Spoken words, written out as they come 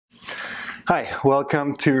Hi,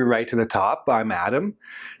 welcome to Right to the Top. I'm Adam.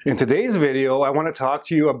 In today's video, I want to talk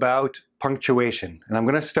to you about punctuation. And I'm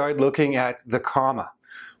going to start looking at the comma,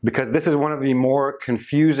 because this is one of the more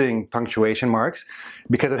confusing punctuation marks,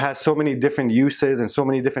 because it has so many different uses and so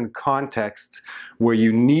many different contexts where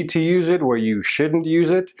you need to use it, where you shouldn't use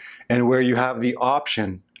it, and where you have the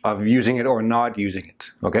option of using it or not using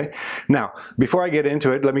it. Okay? Now, before I get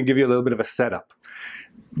into it, let me give you a little bit of a setup.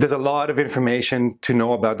 There's a lot of information to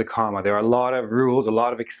know about the comma. There are a lot of rules, a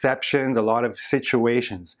lot of exceptions, a lot of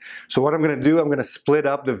situations. So what I'm going to do, I'm going to split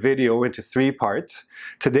up the video into 3 parts.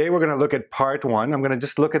 Today we're going to look at part 1. I'm going to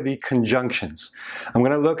just look at the conjunctions. I'm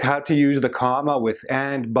going to look how to use the comma with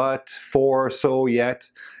and, but, for, so, yet,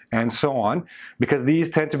 and so on, because these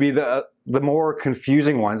tend to be the more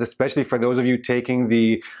confusing ones, especially for those of you taking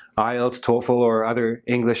the IELTS, TOEFL, or other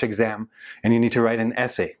English exam, and you need to write an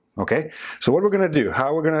essay. Okay, so what we're going to do,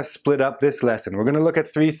 how we're going to split up this lesson, we're going to look at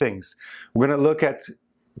 3 things. We're going to look at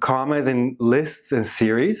commas in lists and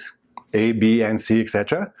series, A, B, and C,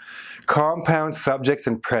 etc. Compound subjects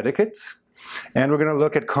and predicates. And we're going to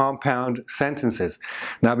look at compound sentences.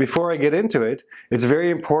 Now, before I get into it, it's very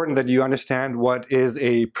important that you understand what is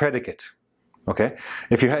a predicate. Okay,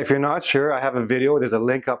 if you're not sure, I have a video, there's a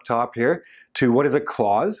link up top here, to what is a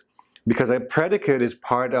clause, because a predicate is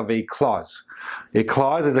part of a clause. A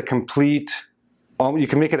clause is a complete, you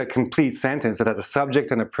can make it a complete sentence that has a subject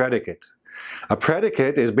and a predicate. A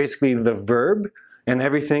predicate is basically the verb and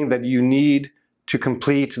everything that you need to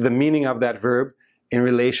complete the meaning of that verb in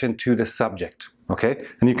relation to the subject. Okay?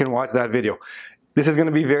 And you can watch that video. This is going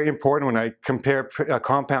to be very important when I compare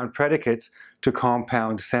compound predicates to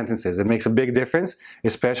compound sentences. It makes a big difference,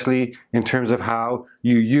 especially in terms of how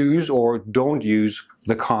you use or don't use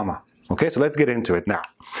the comma. Okay, so let's get into it now.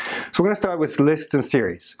 So we're going to start with lists and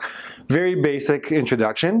series. Very basic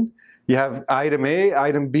introduction. You have item A,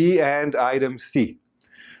 item B, and item C.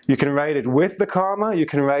 You can write it with the comma, you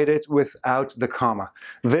can write it without the comma.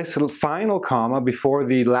 This final comma before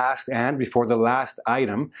the last and, before the last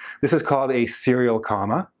item, this is called a serial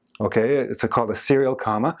comma. Okay, it's called a serial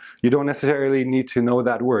comma. You don't necessarily need to know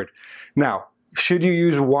that word. Now, should you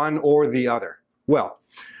use one or the other? Well,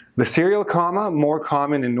 the serial comma, more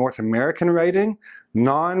common in North American writing.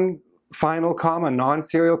 Non-final comma,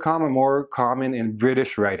 non-serial comma, more common in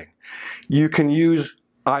British writing. You can use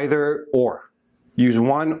either or. Use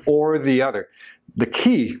one or the other. The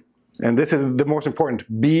key, and this is the most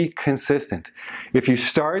important, be consistent. If you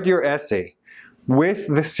start your essay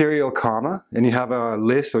with the serial comma, and you have a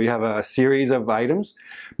list or you have a series of items,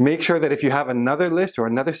 make sure that if you have another list or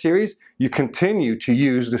another series, you continue to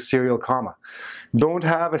use the serial comma. Don't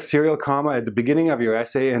have a serial comma at the beginning of your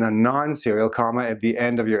essay and a non-serial comma at the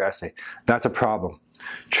end of your essay. That's a problem.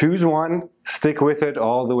 Choose one, stick with it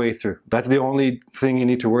all the way through. That's the only thing you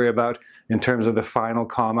need to worry about in terms of the final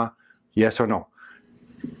comma, yes or no.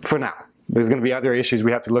 For now, there's going to be other issues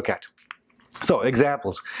we have to look at. So,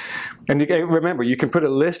 examples. And remember, you can put a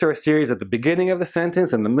list or a series at the beginning of the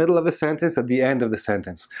sentence, in the middle of the sentence, at the end of the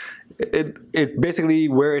sentence. It basically,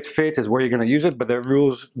 where it fits is where you're going to use it, but the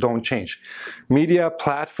rules don't change. Media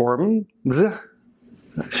platforms,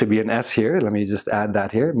 should be an S here, let me just add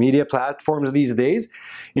that here. Media platforms these days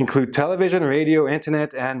include television, radio,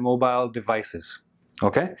 internet, and mobile devices.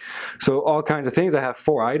 Okay? So all kinds of things. I have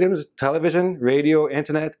 4 items: television, radio,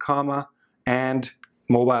 internet, comma, and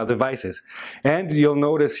mobile devices. And you'll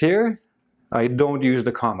notice here, I don't use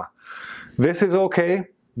the comma. This is okay,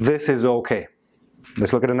 this is okay.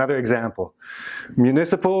 Let's look at another example.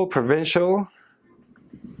 Municipal, provincial,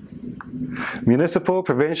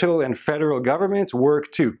 and federal governments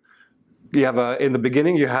work too. You have in the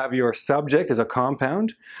beginning, you have your subject as a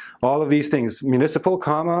compound. All of these things, municipal,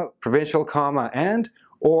 comma, provincial, comma, and,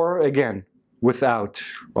 or again, without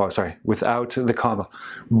the comma.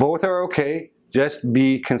 Both are okay. Just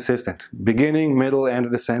be consistent. Beginning, middle, end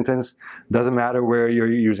of the sentence, doesn't matter where you're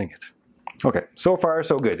using it. Okay, so far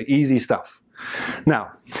so good, easy stuff.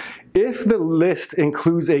 Now, if the list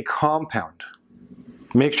includes a compound,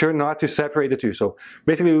 make sure not to separate the two. So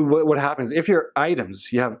basically what happens, if your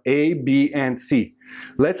items, you have A, B, and C.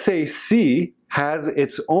 Let's say C has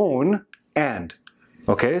its own and.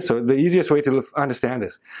 Okay, so the easiest way to understand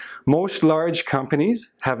this. Most large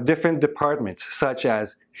companies have different departments such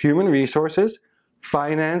as human resources,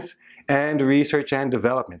 finance, and research and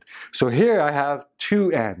development. So here I have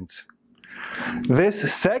 2 ands.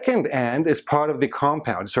 This second and is part of the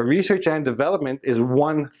compound. So research and development is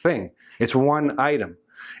one thing. It's one item.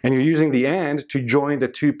 And you're using the and to join the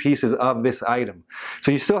 2 pieces of this item.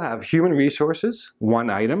 So you still have human resources, one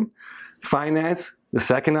item, finance, the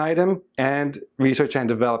second item, and research and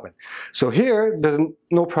development. So here, there's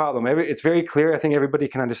no problem. It's very clear. I think everybody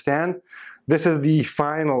can understand. This is the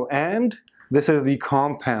final and, this is the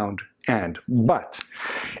compound and. But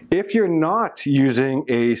if you're not using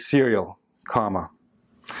a serial comma,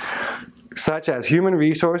 such as human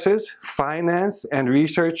resources, finance, and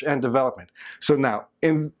research and development. So now,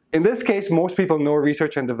 in this case, most people know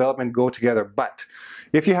research and development go together, but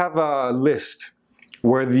if you have a list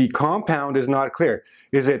where the compound is not clear,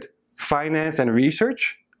 is it finance and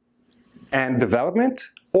research and development,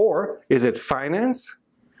 or is it finance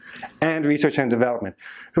and research and development?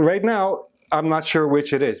 Right now, I'm not sure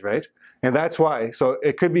which it is, right? And that's why, so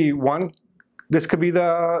it could be one, this could be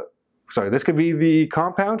the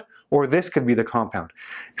compound, or this could be the compound.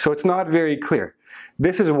 So it's not very clear.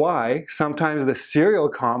 This is why sometimes the serial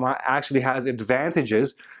comma actually has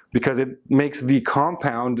advantages, because it makes the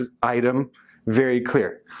compound item very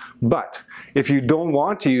clear. But if you don't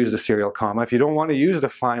want to use the serial comma, if you don't want to use the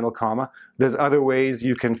final comma, there's other ways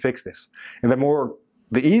you can fix this. And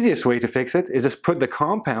the easiest way to fix it is just put the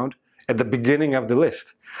compound at the beginning of the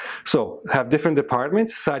list. So have different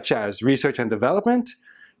departments such as research and development,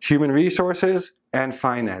 human resources, and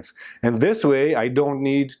finance. And this way I don't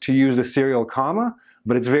need to use the serial comma,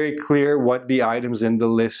 but it's very clear what the items in the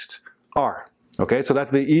list are. Okay, so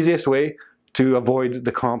that's the easiest way to avoid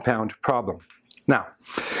the compound problem. Now,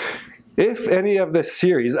 if any of the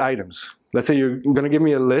series items, let's say you're going to give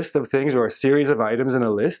me a list of things or a series of items in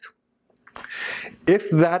a list, if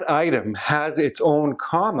that item has its own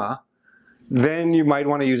comma, then you might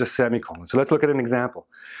want to use a semicolon. So let's look at an example.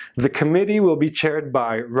 The committee will be chaired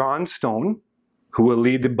by Ron Stone, who will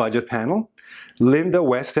lead the budget panel, Linda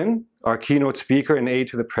Weston, our keynote speaker and aide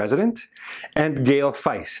to the president, and Gail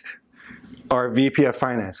Feist, our VP of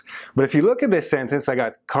Finance. But if you look at this sentence, I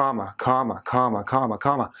got comma, comma, comma, comma,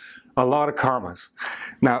 comma, a lot of commas.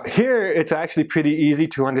 Now here, it's actually pretty easy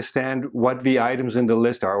to understand what the items in the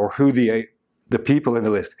list are, or who the people in the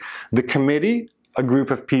list. The committee, a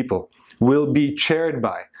group of people, will be chaired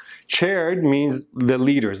by. Chaired means the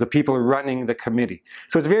leaders, the people running the committee.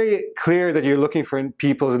 So it's very clear that you're looking for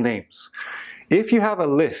people's names. If you have a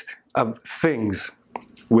list of things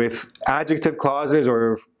with adjective clauses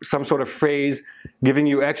or some sort of phrase giving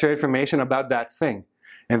you extra information about that thing,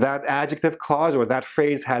 and that adjective clause or that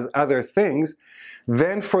phrase has other things,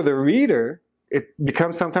 then for the reader, it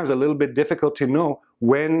becomes sometimes a little bit difficult to know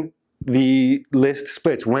when the list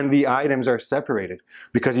splits, when the items are separated,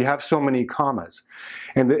 because you have so many commas.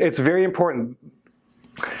 And it's very important.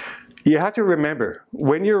 You have to remember,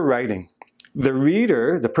 when you're writing, the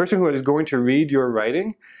reader, the person who is going to read your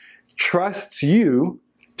writing, trusts you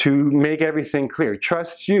to make everything clear,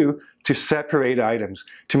 trusts you to separate items,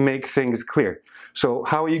 to make things clear. So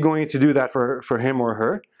how are you going to do that for him or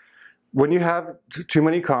her? When you have too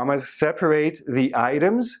many commas, separate the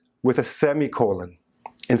items with a semicolon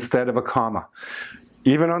instead of a comma.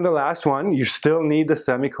 Even on the last one, you still need the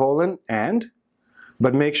semicolon and,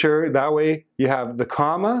 but make sure that way you have the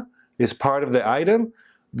comma is part of the item,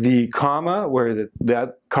 the comma, where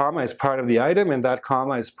that comma is part of the item, and that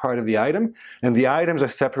comma is part of the item, and the items are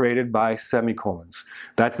separated by semicolons.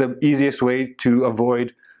 That's the easiest way to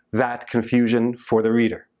avoid that confusion for the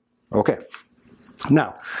reader. Okay.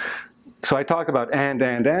 Now, so I talked about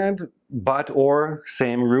and, but, or,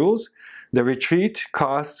 same rules. The retreat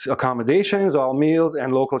costs accommodations, all meals,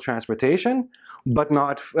 and local transportation, but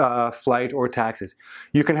not flight or taxes.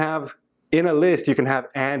 You can have, in a list, you can have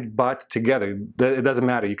and, but together. It doesn't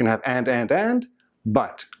matter. You can have and,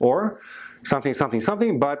 but, or something, something,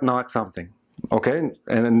 something, but not something. Okay, and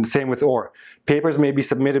then same with or. Papers may be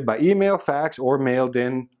submitted by email, fax, or mailed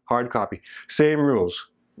in hard copy. Same rules.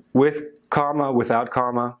 With comma, without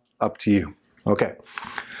comma, up to you. Okay.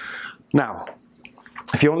 Now,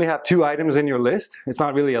 if you only have two items in your list, it's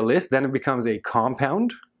not really a list, then it becomes a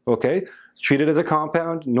compound. Okay, treat it as a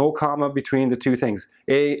compound, no comma between the two things,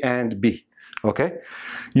 A and B. Okay,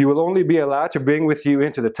 you will only be allowed to bring with you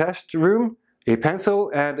into the test room a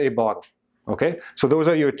pencil and a bottle. Okay, so those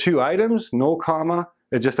are your two items, no comma,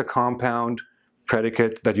 it's just a compound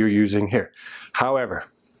predicate that you're using here. However,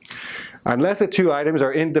 unless the two items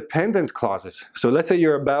are independent clauses, so let's say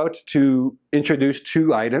you're about to introduce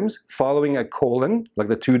two items following a colon, like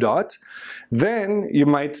the two dots, then you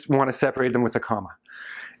might want to separate them with a comma.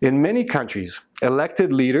 In many countries,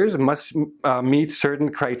 elected leaders must meet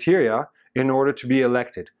certain criteria in order to be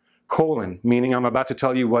elected. Colon, meaning I'm about to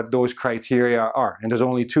tell you what those criteria are, and there's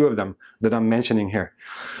only two of them that I'm mentioning here.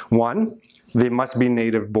 One, they must be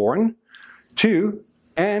native born. Two,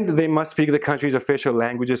 and they must speak the country's official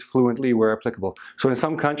languages fluently where applicable. So in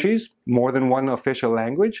some countries, more than one official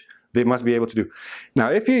language, they must be able to do.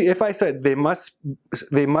 Now, if I said they must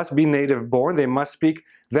be native born, they must speak,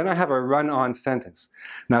 then I have a run-on sentence.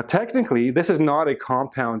 Now, technically, this is not a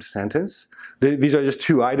compound sentence. These are just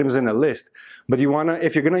two items in a list. But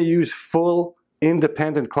if you're going to use full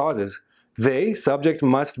independent clauses, they, subject,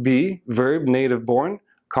 must be, verb, native born,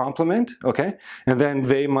 complement, okay? And then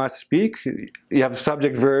they must speak. You have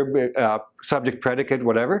subject, verb, subject, predicate,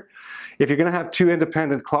 whatever. If you're going to have two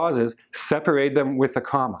independent clauses, separate them with a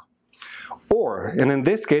comma. Or, and in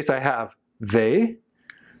this case, I have they,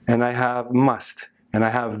 and I have must. And I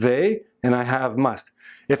have they, and I have must.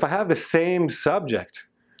 If I have the same subject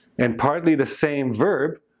and partly the same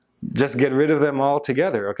verb, just get rid of them all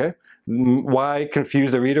together, okay? Why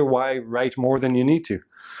confuse the reader? Why write more than you need to?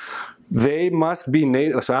 They must be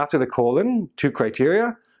native, so after the colon, two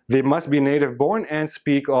criteria, they must be native born and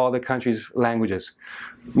speak all the country's languages.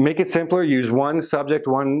 Make it simpler, use one subject,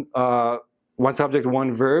 one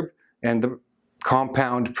verb, and the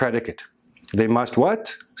compound predicate. They must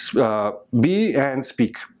what? Be and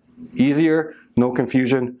speak. Easier, no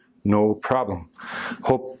confusion, no problem.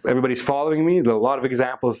 Hope everybody's following me. There are a lot of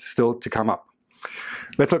examples still to come up.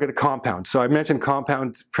 Let's look at the compound. So I mentioned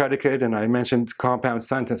compound predicate and I mentioned compound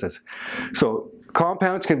sentences. So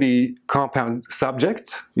compounds can be compound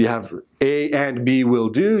subjects. You have A and B will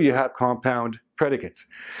do. You have compound predicates.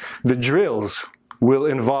 The drills will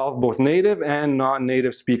involve both native and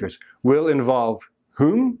non-native speakers. Will involve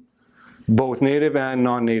whom? Both native and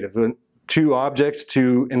non-native. Two objects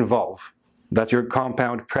to involve. That's your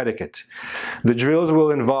compound predicate. The drills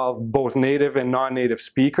will involve both native and non-native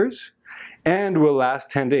speakers and will last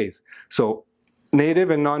 10 days. So native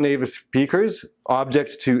and non-native speakers,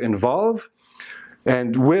 objects to involve,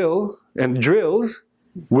 and drills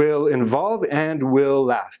will involve and will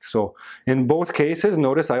last. So in both cases,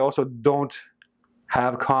 notice I also don't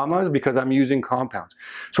have commas because I'm using compounds.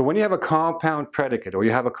 So when you have a compound predicate or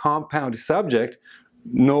you have a compound subject,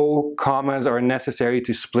 no commas are necessary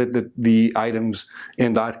to split the items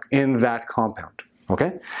in that compound,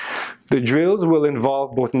 okay? The drills will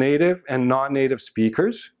involve both native and non-native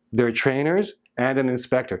speakers, their trainers, and an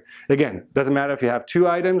inspector. Again, doesn't matter if you have 2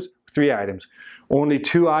 items, 3 items. Only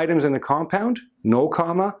 2 items in the compound, no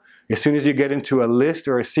comma. As soon as you get into a list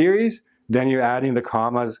or a series, then you're adding the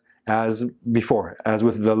commas as before, as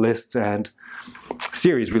with the lists and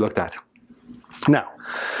series we looked at. Now,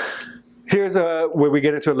 here's where we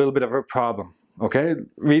get into a little bit of a problem, okay?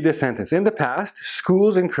 Read this sentence. In the past,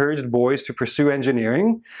 schools encouraged boys to pursue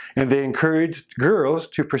engineering, and they encouraged girls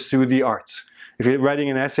to pursue the arts. If you're writing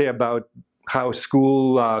an essay about how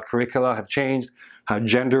school curricula have changed, how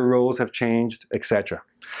gender roles have changed, etc.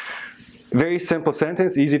 Very simple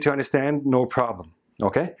sentence, easy to understand, no problem,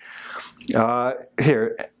 okay?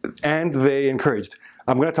 Here, and they encouraged.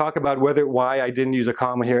 I'm going to talk about why I didn't use a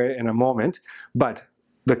comma here in a moment, but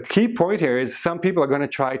the key point here is some people are going to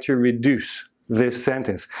try to reduce this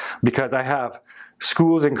sentence because I have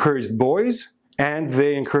schools encouraged boys and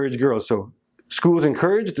they encouraged girls. So schools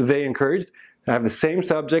encouraged, they encouraged. I have the same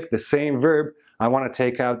subject, the same verb. I want to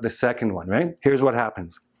take out the second one, right? Here's what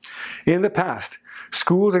happens. In the past,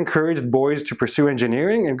 schools encouraged boys to pursue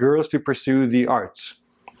engineering and girls to pursue the arts.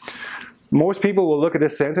 Most people will look at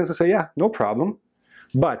this sentence and say, yeah, no problem.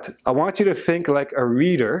 But I want you to think like a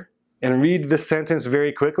reader and read this sentence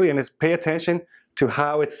very quickly and just pay attention to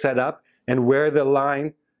how it's set up and where the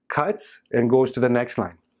line cuts and goes to the next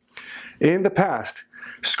line. In the past,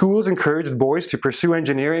 schools encouraged boys to pursue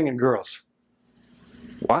engineering and girls.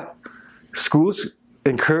 What? Schools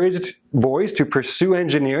encouraged boys to pursue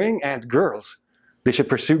engineering and girls. They should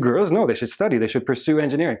pursue girls? No, they should study. They should pursue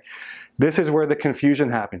engineering. This is where the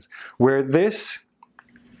confusion happens.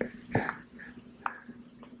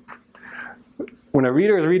 When a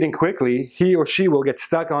reader is reading quickly, he or she will get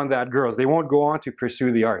stuck on that girls. They won't go on to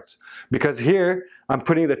pursue the arts. Because here, I'm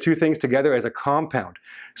putting the two things together as a compound.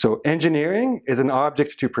 So engineering is an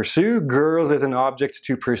object to pursue, girls is an object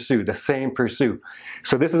to pursue, the same pursue.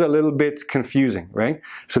 So this is a little bit confusing, right?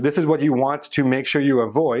 So this is what you want to make sure you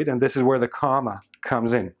avoid, and this is where the comma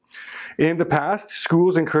comes in. In the past,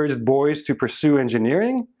 schools encouraged boys to pursue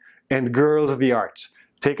engineering and girls the arts.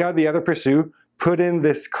 Take out the other pursue, put in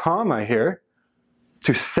this comma here,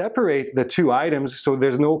 to separate the two items so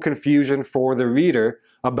there's no confusion for the reader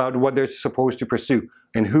about what they're supposed to pursue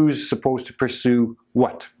and who's supposed to pursue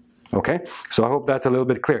what. Okay? So I hope that's a little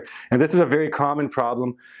bit clear. And this is a very common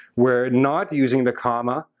problem where not using the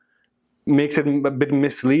comma makes it a bit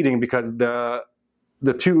misleading because the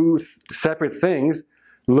two separate things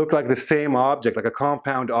look like the same object, like a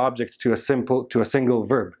compound object to a single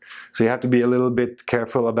verb. So you have to be a little bit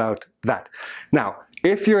careful about that. Now,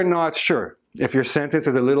 if you're not sure, if your sentence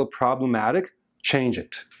is a little problematic, change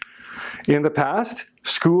it. In the past,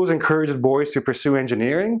 schools encouraged boys to pursue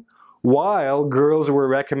engineering while girls were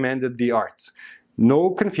recommended the arts.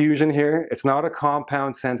 No confusion here. It's not a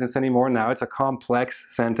compound sentence anymore. Now it's a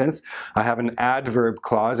complex sentence. I have an adverb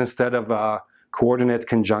clause instead of a coordinate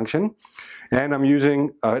conjunction. And I'm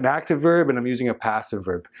using an active verb and I'm using a passive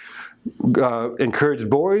verb. Encouraged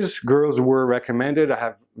boys, girls were recommended. I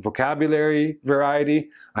have vocabulary variety.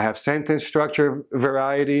 I have sentence structure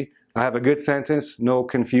variety. I have a good sentence, no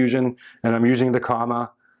confusion, and I'm using the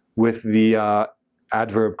comma with the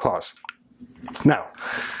adverb clause. Now,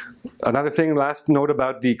 another thing, last note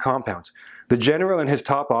about the compounds. The general and his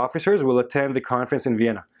top officers will attend the conference in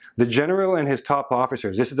Vienna. The general and his top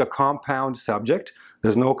officers, this is a compound subject.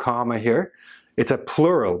 There's no comma here. It's a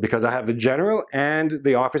plural because I have the general and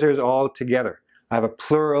the officers all together. I have a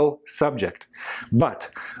plural subject. But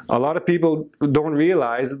a lot of people don't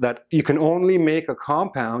realize that you can only make a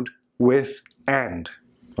compound with and,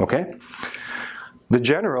 okay? The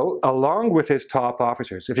general, along with his top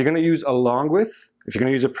officers. If you're going to use along with, if you're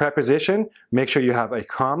going to use a preposition, make sure you have a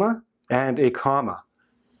comma and a comma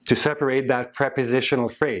to separate that prepositional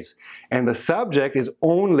phrase. And the subject is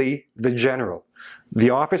only the general. The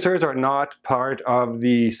officers are not part of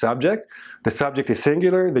the subject. The subject is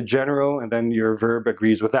singular, the general, and then your verb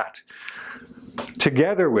agrees with that.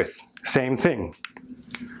 Together with, same thing.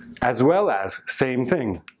 As well as, same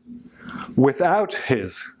thing. Without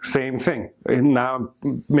his, same thing. And now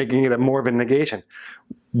I'm making it more of a negation.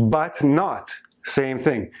 But not, same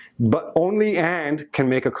thing. But only and can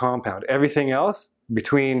make a compound. Everything else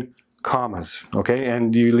between commas, okay?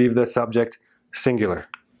 And you leave the subject singular.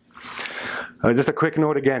 Just a quick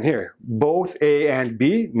note again here. Both A and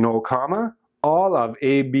B, no comma. All of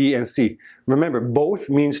A, B, and C. Remember, both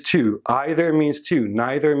means two. Either means two.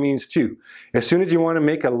 Neither means two. As soon as you want to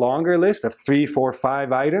make a longer list of 3, 4,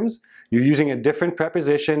 5 items, you're using a different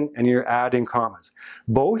preposition and you're adding commas.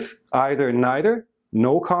 Both, either, neither,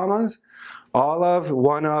 no commas. All of,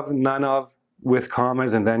 one of, none of, with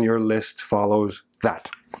commas, and then your list follows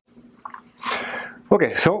that.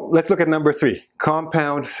 Okay, so let's look at number 3,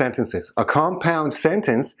 compound sentences. A compound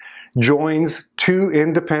sentence joins two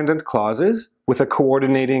independent clauses with a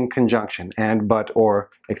coordinating conjunction, and, but, or,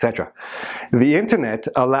 etc. The internet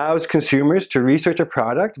allows consumers to research a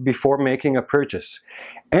product before making a purchase,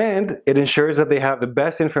 and it ensures that they have the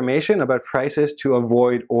best information about prices to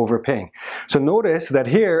avoid overpaying. So notice that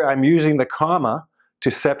here I'm using the comma to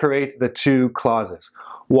separate the two clauses.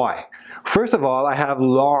 Why? First of all, I have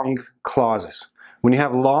long clauses. When you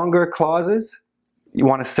have longer clauses, you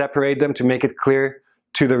want to separate them to make it clear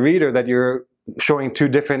to the reader that you're showing two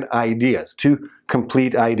different ideas, two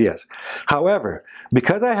complete ideas. However,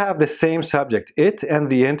 because I have the same subject, it and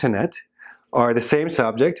the internet are the same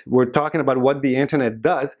subject, we're talking about what the internet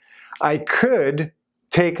does, I could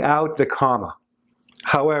take out the comma.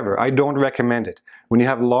 However, I don't recommend it. When you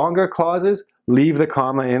have longer clauses, leave the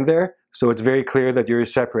comma in there so it's very clear that you're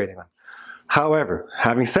separating them. However,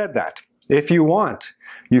 having said that, if you want,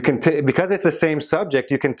 you can because it's the same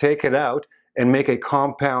subject, you can take it out and make a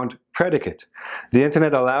compound predicate. The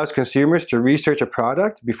internet allows consumers to research a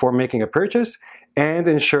product before making a purchase and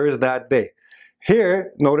ensures that they.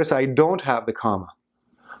 Here, notice I don't have the comma.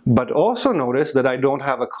 But also notice that I don't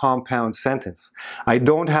have a compound sentence. I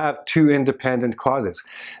don't have two independent clauses.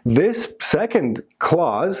 This second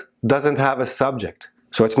clause doesn't have a subject,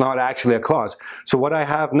 so it's not actually a clause. So what I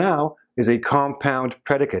have now is a compound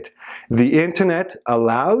predicate. The internet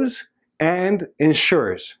allows and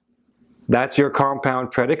ensures. That's your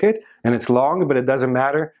compound predicate, and it's long, but it doesn't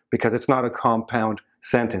matter because it's not a compound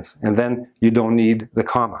sentence, and then you don't need the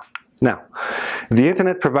comma. Now, the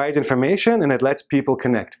internet provides information and it lets people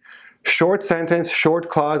connect. Short sentence, short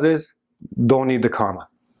clauses, don't need the comma.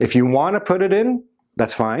 If you want to put it in,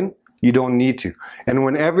 that's fine. You don't need to. And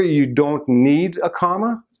whenever you don't need a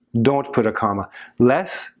comma, don't put a comma.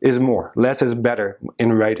 Less is more. Less is better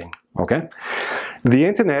in writing, okay? The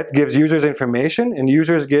internet gives users information and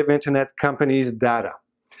users give internet companies data.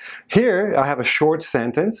 Here, I have a short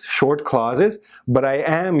sentence, short clauses, but I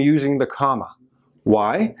am using the comma.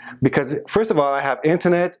 Why? Because first of all, I have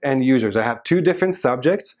internet and users. I have two different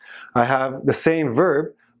subjects. I have the same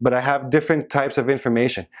verb, but I have different types of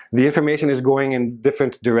information. The information is going in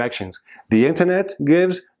different directions. The internet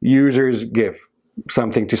gives, users give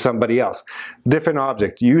something to somebody else. Different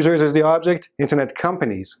object. Users is the object, internet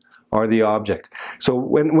companies are the object. So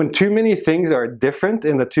when too many things are different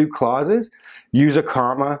in the two clauses, use a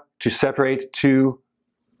comma to separate two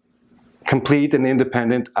complete and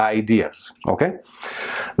independent ideas, okay?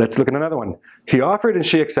 Let's look at another one. He offered and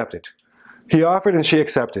she accepted. He offered and she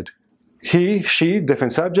accepted. he, she,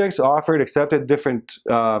 different subjects, offered, accepted, different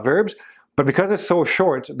verbs. But because it's so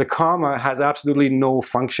short, the comma has absolutely no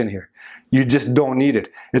function here. You just don't need it.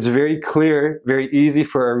 It's very clear, very easy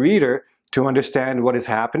for a reader to understand what is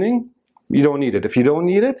happening. You don't need it. If you don't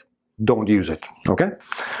need it, don't use it, okay?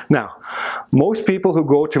 Now, most people who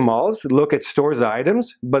go to malls look at stores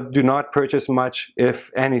items, but do not purchase much, if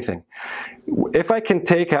anything. If I can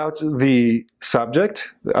take out the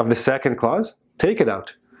subject of the second clause, take it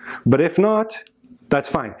out. But if not, that's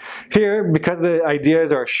fine. Here, because the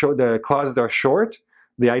ideas are short, the clauses are short,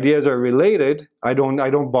 the ideas are related, I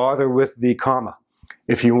don't bother with the comma.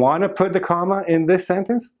 If you want to put the comma in this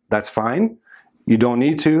sentence, that's fine. You don't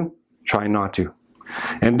need to, try not to.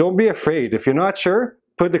 And don't be afraid. If you're not sure,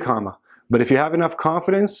 put the comma. But if you have enough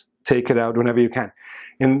confidence, take it out whenever you can.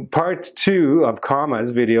 In part 2 of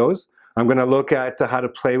commas videos, I'm going to look at how to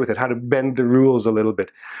play with it, how to bend the rules a little bit.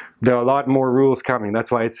 There are a lot more rules coming.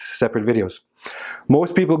 That's why it's separate videos.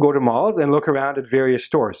 Most people go to malls and look around at various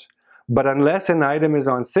stores. But unless an item is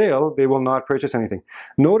on sale, they will not purchase anything.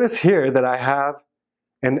 Notice here that I have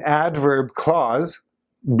an adverb clause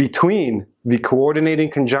between the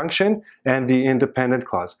coordinating conjunction and the independent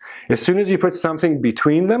clause. As soon as you put something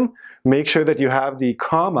between them, make sure that you have the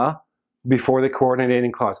comma before the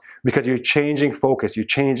coordinating clause, because you're changing focus, you're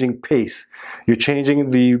changing pace, you're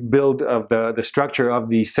changing the build of the structure of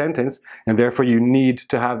the sentence, and therefore you need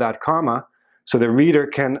to have that comma so the reader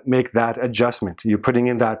can make that adjustment. You're putting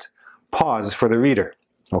in that pause for the reader,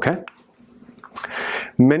 okay?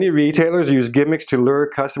 Many retailers use gimmicks to lure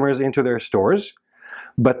customers into their stores.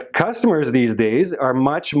 But customers these days are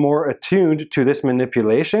much more attuned to this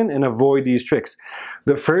manipulation and avoid these tricks.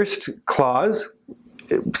 The first clause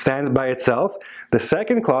stands by itself. The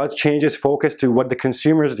second clause changes focus to what the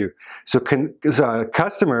consumers do. So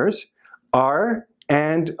customers are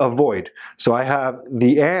and avoid. So I have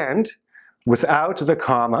the and without the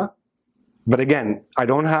comma, but again, I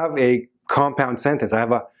don't have a compound sentence. I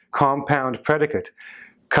have a compound predicate.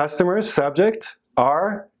 Customers, subject,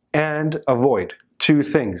 are and avoid. Two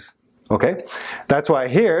things, okay? That's why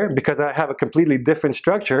here, because I have a completely different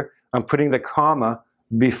structure, I'm putting the comma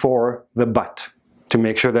before the but to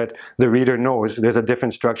make sure that the reader knows there's a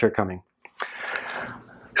different structure coming.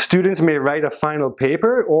 Students may write a final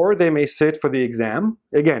paper or they may sit for the exam.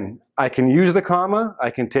 Again, I can use the comma,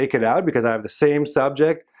 I can take it out because I have the same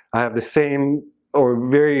subject, I have the same or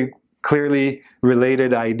very clearly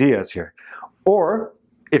related ideas here. Or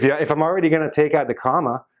if I'm already going to take out the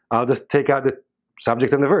comma, I'll just take out the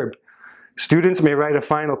subject and the verb. Students may write a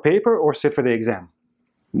final paper or sit for the exam.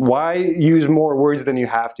 Why use more words than you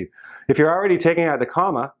have to? If you're already taking out the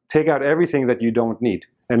comma, take out everything that you don't need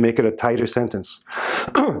and make it a tighter sentence.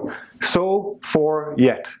 So, for,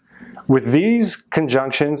 yet. With these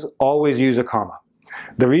conjunctions, always use a comma.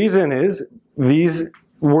 The reason is these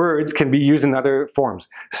words can be used in other forms.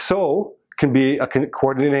 So can be a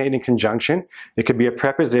coordinating conjunction, it could be a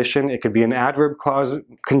preposition, it could be an adverb clause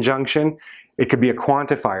conjunction, it could be a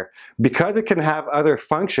quantifier. Because it can have other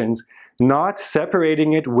functions, not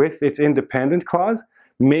separating it with its independent clause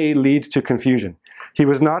may lead to confusion. He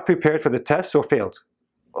was not prepared for the test, so failed.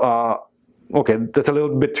 Okay, that's a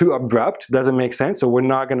little bit too abrupt, doesn't make sense, so we're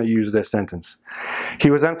not going to use this sentence.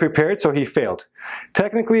 He was unprepared, so he failed.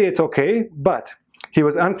 Technically, it's okay, but he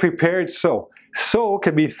was unprepared, so. So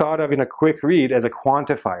can be thought of in a quick read as a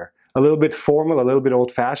quantifier. A little bit formal, a little bit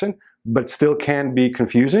old-fashioned, but still can be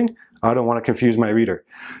confusing. I don't want to confuse my reader.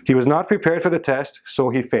 He was not prepared for the test, so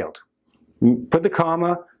he failed. Put the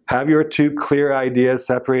comma, have your two clear ideas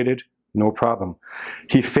separated, no problem.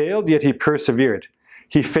 He failed, yet he persevered.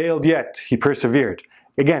 He failed, yet he persevered.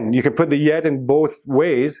 Again, you can put the yet in both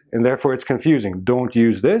ways, and therefore it's confusing. Don't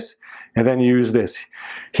use this, and then use this.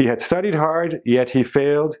 He had studied hard, yet he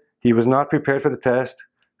failed. He was not prepared for the test,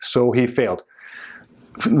 so he failed.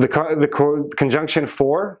 The conjunction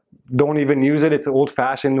for, don't even use it. It's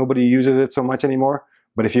old-fashioned. Nobody uses it so much anymore.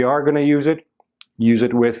 But if you are going to use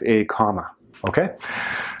it with a comma. Okay?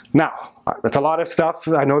 Now, that's a lot of stuff.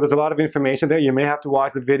 I know there's a lot of information there. You may have to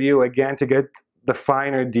watch the video again to get the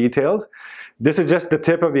finer details. This is just the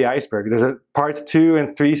tip of the iceberg. There's parts 2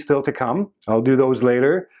 and 3 still to come. I'll do those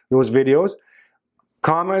later, those videos.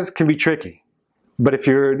 Commas can be tricky. But if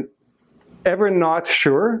you're ever not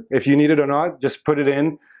sure if you need it or not, just put it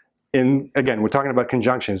in, again, we're talking about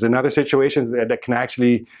conjunctions and other situations that can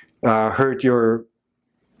actually hurt your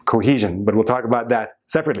cohesion, but we'll talk about that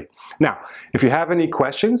separately. Now, if you have any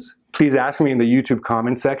questions, please ask me in the YouTube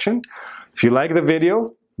comment section. If you like the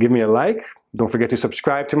video, give me a like. Don't forget to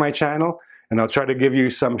subscribe to my channel, and I'll try to give you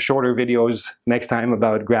some shorter videos next time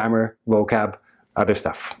about grammar, vocab, other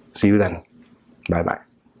stuff. See you then. Bye-bye.